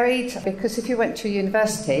it varied because if you went to a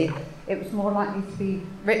university, it was more likely to be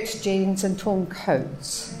ripped jeans and torn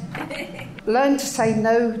coats. Learn to say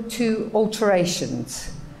no to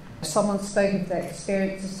alterations. Someone spoke of their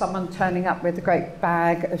experience of someone turning up with a great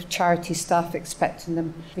bag of charity stuff expecting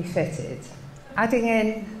them to be fitted. Adding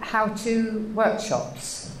in how-to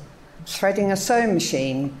workshops, threading a sewing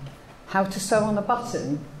machine, how to sew on a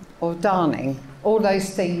button or darning. All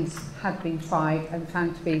those things had been tried and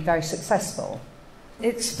found to be very successful.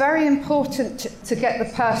 It's very important to get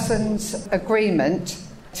the person's agreement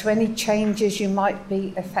to any changes you might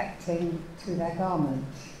be effecting to their garment.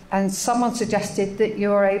 And someone suggested that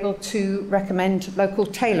you're able to recommend local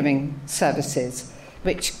tailoring services,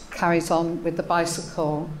 which carries on with the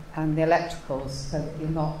bicycle and the electricals, so that you're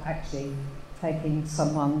not actually taking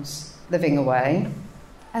someone's living away.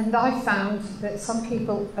 And I found that some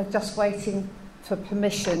people are just waiting for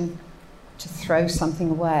permission to throw something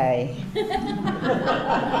away. A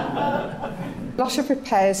lot of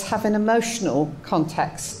repairs have an emotional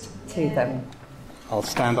context to them. I'll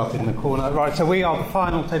stand up in the corner. Right, so we are the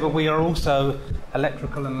final table. We are also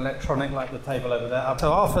electrical and electronic, like the table over there.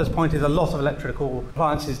 So our first point is a lot of electrical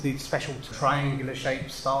appliances need special triangular shape,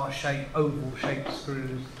 star shape, oval shape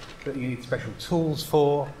screws that you need special tools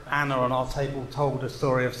for. Anna on our table told a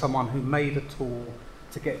story of someone who made a tool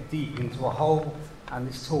to get deep into a hole, and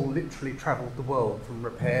this tool literally travelled the world from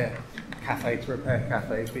repair cafe to repair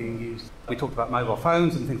cafe being used. We talked about mobile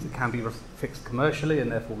phones and things that can be fixed commercially, and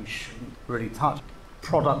therefore we shouldn't really touch.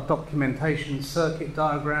 Product documentation, circuit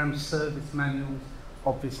diagrams, service manuals.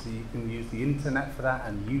 Obviously you can use the internet for that,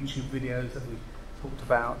 and YouTube videos that we talked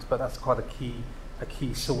about, but that's quite a key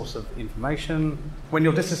source of information. When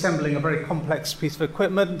you're disassembling a very complex piece of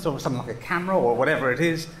equipment, or something like a camera or whatever it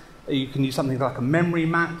is, you can use something like a memory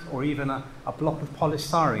mat or even a block of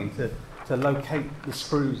polystyrene to locate the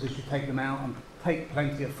screws as you take them out, and take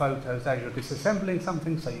plenty of photos as you're disassembling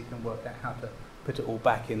something so you can work out how to put it all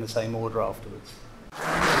back in the same order afterwards.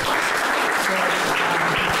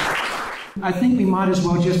 I think we might as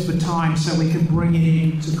well, just for time, so we can bring it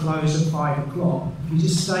in to close at 5 o'clock. You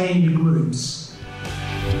just stay in your groups.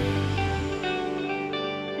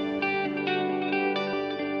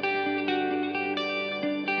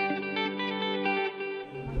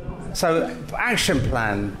 So, action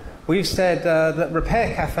plan. We've said that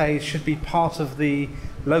repair cafes should be part of the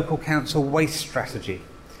local council waste strategy,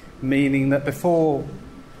 meaning that before,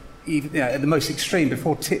 at the most extreme,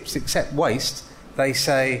 before tips accept waste, they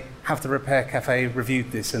say, have the repair cafe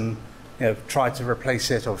reviewed this and try to replace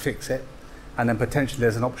it or fix it, and then potentially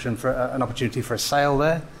there's an opportunity for a sale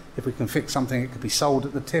there. If we can fix something, it could be sold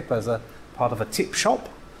at the tip as a part of a tip shop.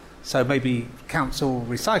 So maybe council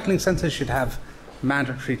recycling centres should have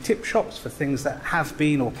mandatory tip shops for things that have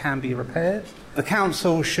been or can be repaired. The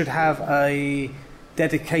council should have a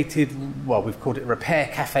dedicated, well, we've called it repair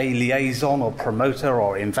cafe liaison or promoter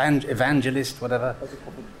or evangelist, whatever.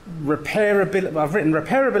 Repairability. I've written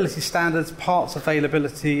repairability standards, parts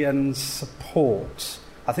availability and support.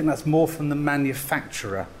 I think that's more from the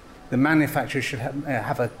manufacturer. The manufacturer should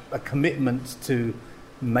have a commitment to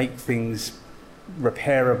make things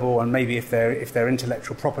repairable, and maybe if their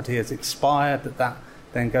intellectual property has expired, that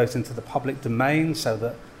then goes into the public domain so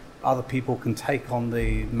that other people can take on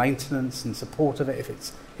the maintenance and support of it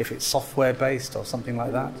if it's software based or something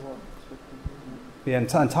like that. Yeah, and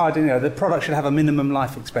the product should have a minimum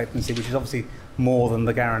life expectancy, which is obviously more than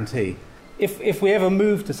the guarantee. If we ever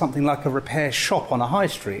move to something like a repair shop on a high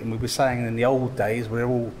street, and we were saying in the old days, we're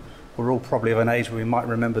all probably of an age where we might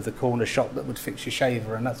remember the corner shop that would fix your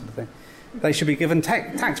shaver and that sort of thing. They should be given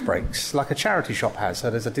tax breaks, like a charity shop has.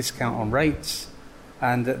 So there's a discount on rates,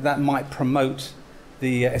 and that might promote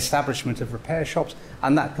the establishment of repair shops.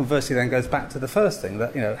 And that conversely then goes back to the first thing,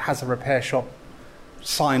 that has a repair shop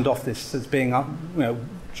signed off this as being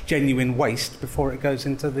genuine waste before it goes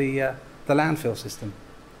into the landfill system.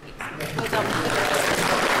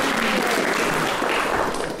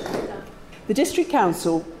 The District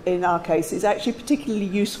Council, in our case, is actually particularly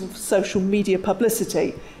useful for social media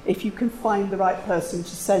publicity, if you can find the right person to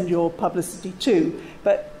send your publicity to.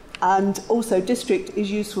 And also, District is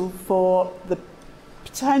useful for the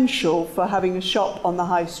potential for having a shop on the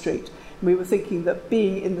high street. And we were thinking that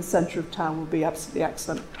being in the centre of town would be absolutely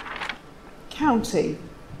excellent. County,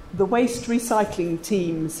 the waste recycling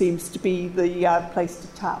team seems to be the place to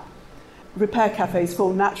tap. Repair cafes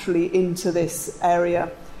fall naturally into this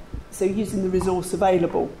area. So using the resource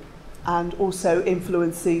available and also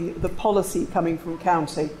influencing the policy coming from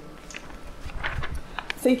county.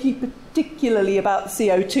 Thinking particularly about the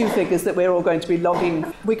CO2 figures that we're all going to be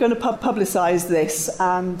logging, we're going to publicise this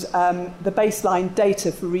and the baseline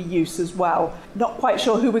data for reuse as well. Not quite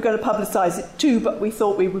sure who we're going to publicise it to, but we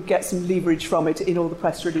thought we would get some leverage from it in all the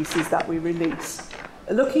press releases that we release.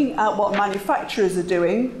 Looking at what manufacturers are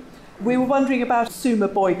doing, we were wondering about a consumer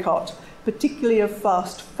boycott, particularly of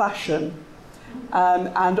fast fashion,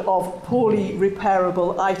 and of poorly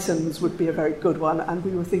repairable items would be a very good one, and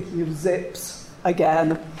we were thinking of Zips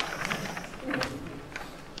again.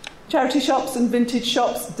 Charity shops and vintage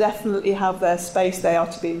shops definitely have their space. They are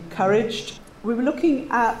to be encouraged. We were looking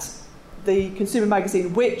at the consumer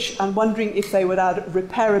magazine Which and wondering if they would add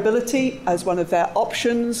repairability as one of their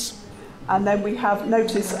options. And then we have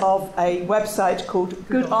notice of a website called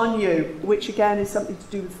Good On You, which again is something to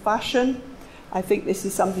do with fashion. I think this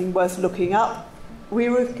is something worth looking up. We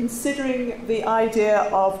were considering the idea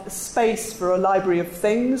of space for a library of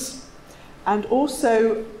things and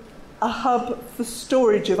also a hub for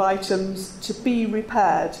storage of items to be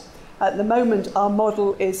repaired. At the moment, our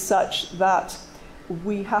model is such that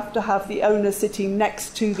we have to have the owner sitting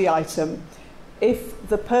next to the item. If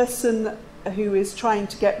the person who is trying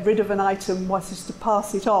to get rid of an item wants us to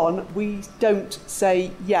pass it on, we don't say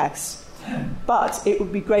yes. But it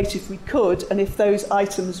would be great if we could, and if those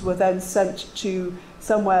items were then sent to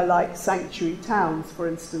somewhere like Sanctuary Towns, for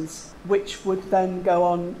instance, which would then go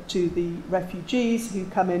on to the refugees who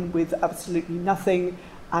come in with absolutely nothing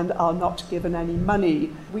and are not given any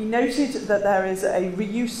money. We noted that there is a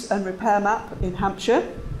reuse and repair map in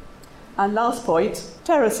Hampshire. And last point,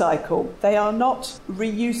 TerraCycle. They are not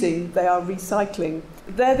reusing, they are recycling.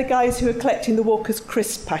 They're the guys who are collecting the Walker's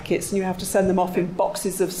crisp packets, and you have to send them off in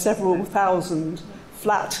boxes of several thousand,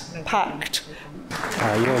 flat packed.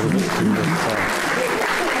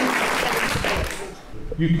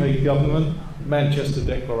 UK Government, Manchester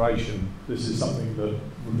Declaration. This is something that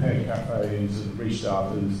repair cafes and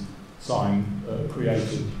restarters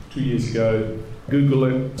created 2 years ago. Google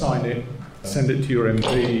it, sign it, send it to your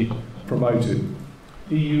MP, promote it.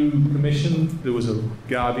 EU Commission, there was a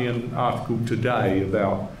Guardian article today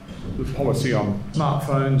about the policy on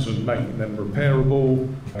smartphones and making them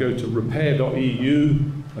repairable. Go to repair.eu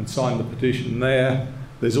and sign the petition there.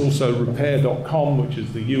 There's also repair.com, which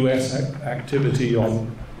is the US activity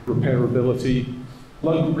on repairability.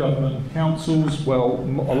 Local government councils, well,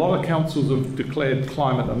 a lot of councils have declared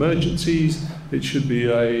climate emergencies. It should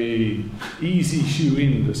be an easy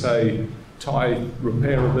shoe-in to say, tie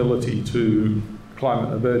repairability to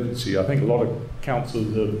climate emergency. I think a lot of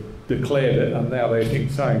councils have declared it, and now they're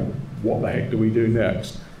saying, what the heck do we do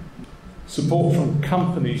next? Support from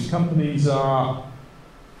companies. Companies are,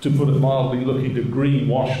 to put it mildly, looking to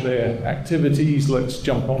greenwash their activities. Let's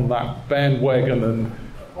jump on that bandwagon and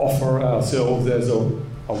offer ourselves as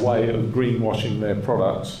a way of greenwashing their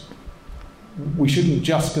products. We shouldn't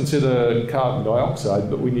just consider carbon dioxide,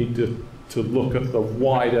 but we need to to look at the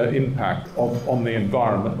wider impact on the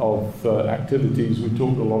environment of activities. We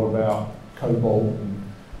talked a lot about cobalt and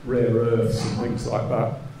rare earths and things like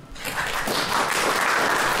that.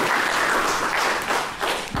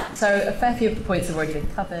 So a fair few of the points have already been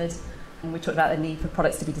covered. And we talked about the need for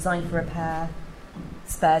products to be designed for repair,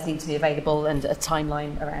 spares need to be available, and a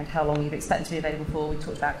timeline around how long you'd expect them to be available for. We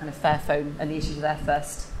talked about kind of Fairphone and the issues of their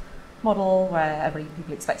first model, where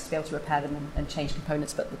people expected to be able to repair them and change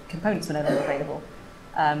components, but the components were no longer available.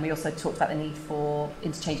 We also talked about the need for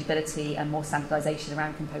interchangeability and more standardisation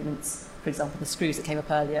around components. For example, the screws that came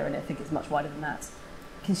up earlier, and I think it's much wider than that.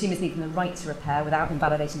 Consumers needing the right to repair without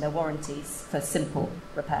invalidating their warranties for simple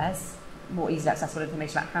repairs. More easily accessible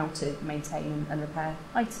information about how to maintain and repair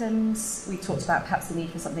items. We talked about perhaps the need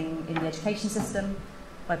for something in the education system,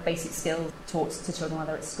 where basic skills taught to children while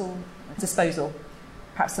they're at school. Disposal.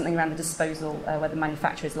 Perhaps something around the disposal, where the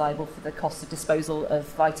manufacturer is liable for the cost of disposal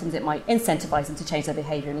of items. It might incentivise them to change their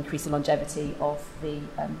behaviour and increase the longevity of the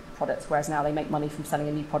product, whereas now they make money from selling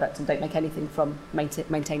a new product and don't make anything from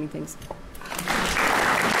maintaining things.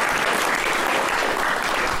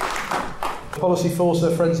 Policy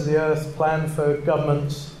Forza, Friends of the Earth plan for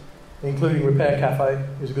governments, including Repair Cafe,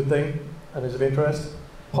 is a good thing and is of interest.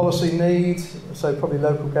 Policy need, so probably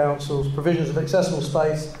local councils, provisions of accessible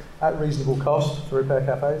space at reasonable cost for repair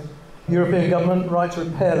cafes. European government, right to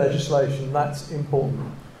repair legislation, that's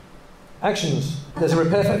important. Actions, there's a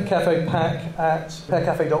Repair Cafe pack at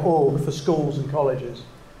repaircafe.org for schools and colleges.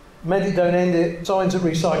 Mend it, don't end it, signs at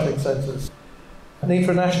recycling centres. Need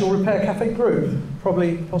for a national repair cafe group,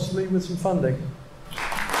 possibly with some funding.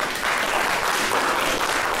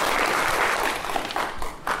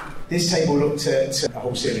 This table looked at a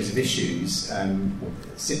whole series of issues,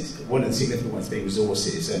 one of the significant ones being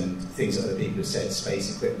resources and things that other people have said,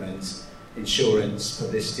 space, equipment, insurance,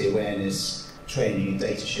 publicity, awareness, training and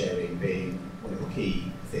data sharing being one of the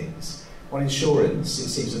key things. On insurance, it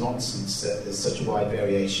seems a nonsense that there's such a wide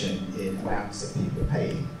variation in amounts that people are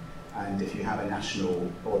paying. And if you have a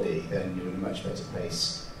national body, then you're in a much better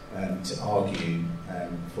place to argue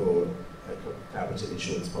for a collaborative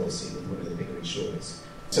insurance policy with one of the bigger insurers.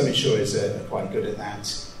 Some insurers are quite good at that.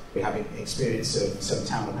 We have experience of some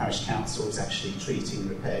town or parish councils actually treating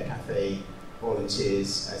Repair Cafe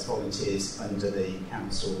volunteers as volunteers under the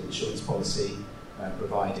council insurance policy,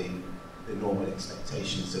 providing the normal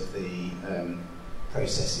expectations of the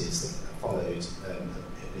processes that are followed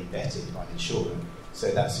have been vetted by the insurer. So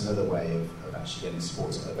that's another way of actually getting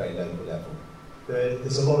support at a very local level.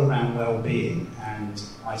 There's a lot around well-being and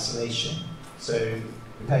isolation. So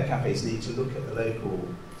repair cafes need to look at the local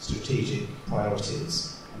strategic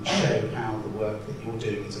priorities and show how the work that you're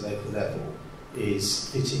doing at a local level is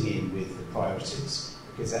fitting in with the priorities,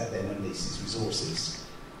 because that then unleashes resources.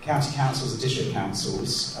 County councils and district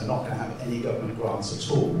councils are not going to have any government grants at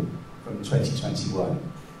all from 2021.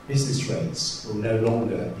 Business rates will no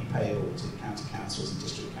longer be payable to county councils and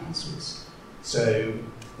district councils. So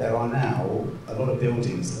there are now a lot of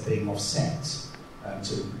buildings that are being offset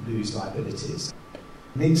to lose liabilities.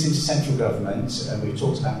 Links into central government, and we've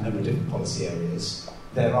talked about a number of different policy areas.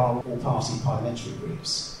 There are all-party parliamentary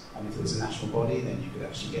groups, and if there was a national body, then you could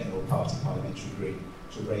actually get an all-party parliamentary group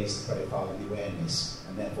to raise the profile and the awareness,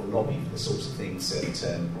 and therefore lobby for the sorts of things that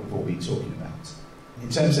we've all been talking about. In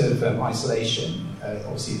terms of isolation,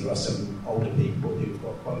 obviously there are some older people who've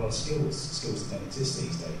got quite a lot of skills that don't exist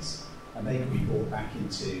these days, and they can be brought back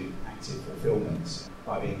into active fulfilment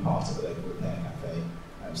by being part of a local repair cafe,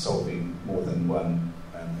 solving more than one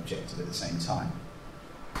objective at the same time.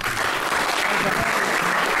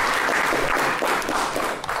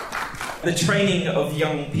 The training of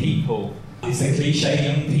young people is a cliche.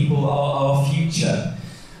 Young people are our future.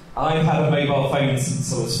 I've had a mobile phone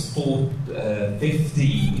since I was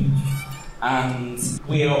 15, and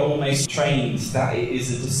we are almost trained that it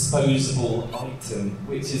is a disposable item,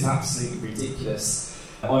 which is absolutely ridiculous.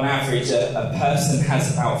 On average, a person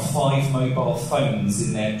has about 5 mobile phones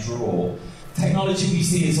in their drawer. Technology we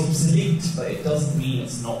see is obsolete, but it doesn't mean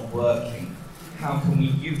it's not working. How can we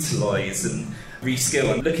utilise and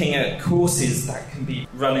reskill? And looking at courses that can be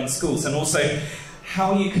run in schools, and also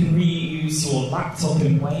how you can reuse your laptop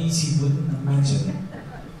in ways you wouldn't imagine.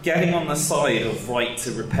 Getting on the side of right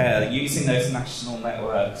to repair, using those national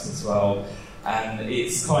networks as well. And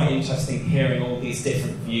it's quite interesting hearing all these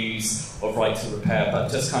different views of right to repair, but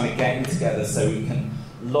just kind of getting together so we can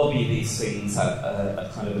lobby these things at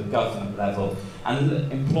a kind of a government level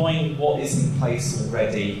and employing what is in place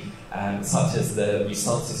already, such as the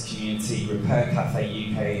Restarters Community, Repair Cafe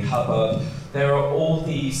UK, Hubbard. There are all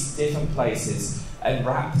these different places, and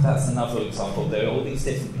RAP, that's another example. There are all these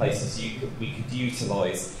different places we could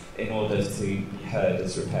utilise in order to be heard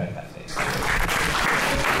as repair cafes.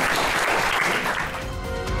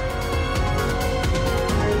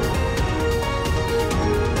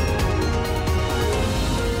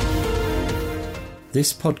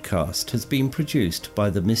 This podcast has been produced by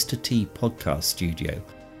the Mr. T Podcast Studio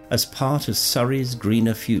as part of Surrey's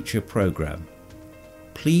Greener Future programme.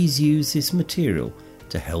 Please use this material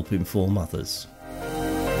to help inform others.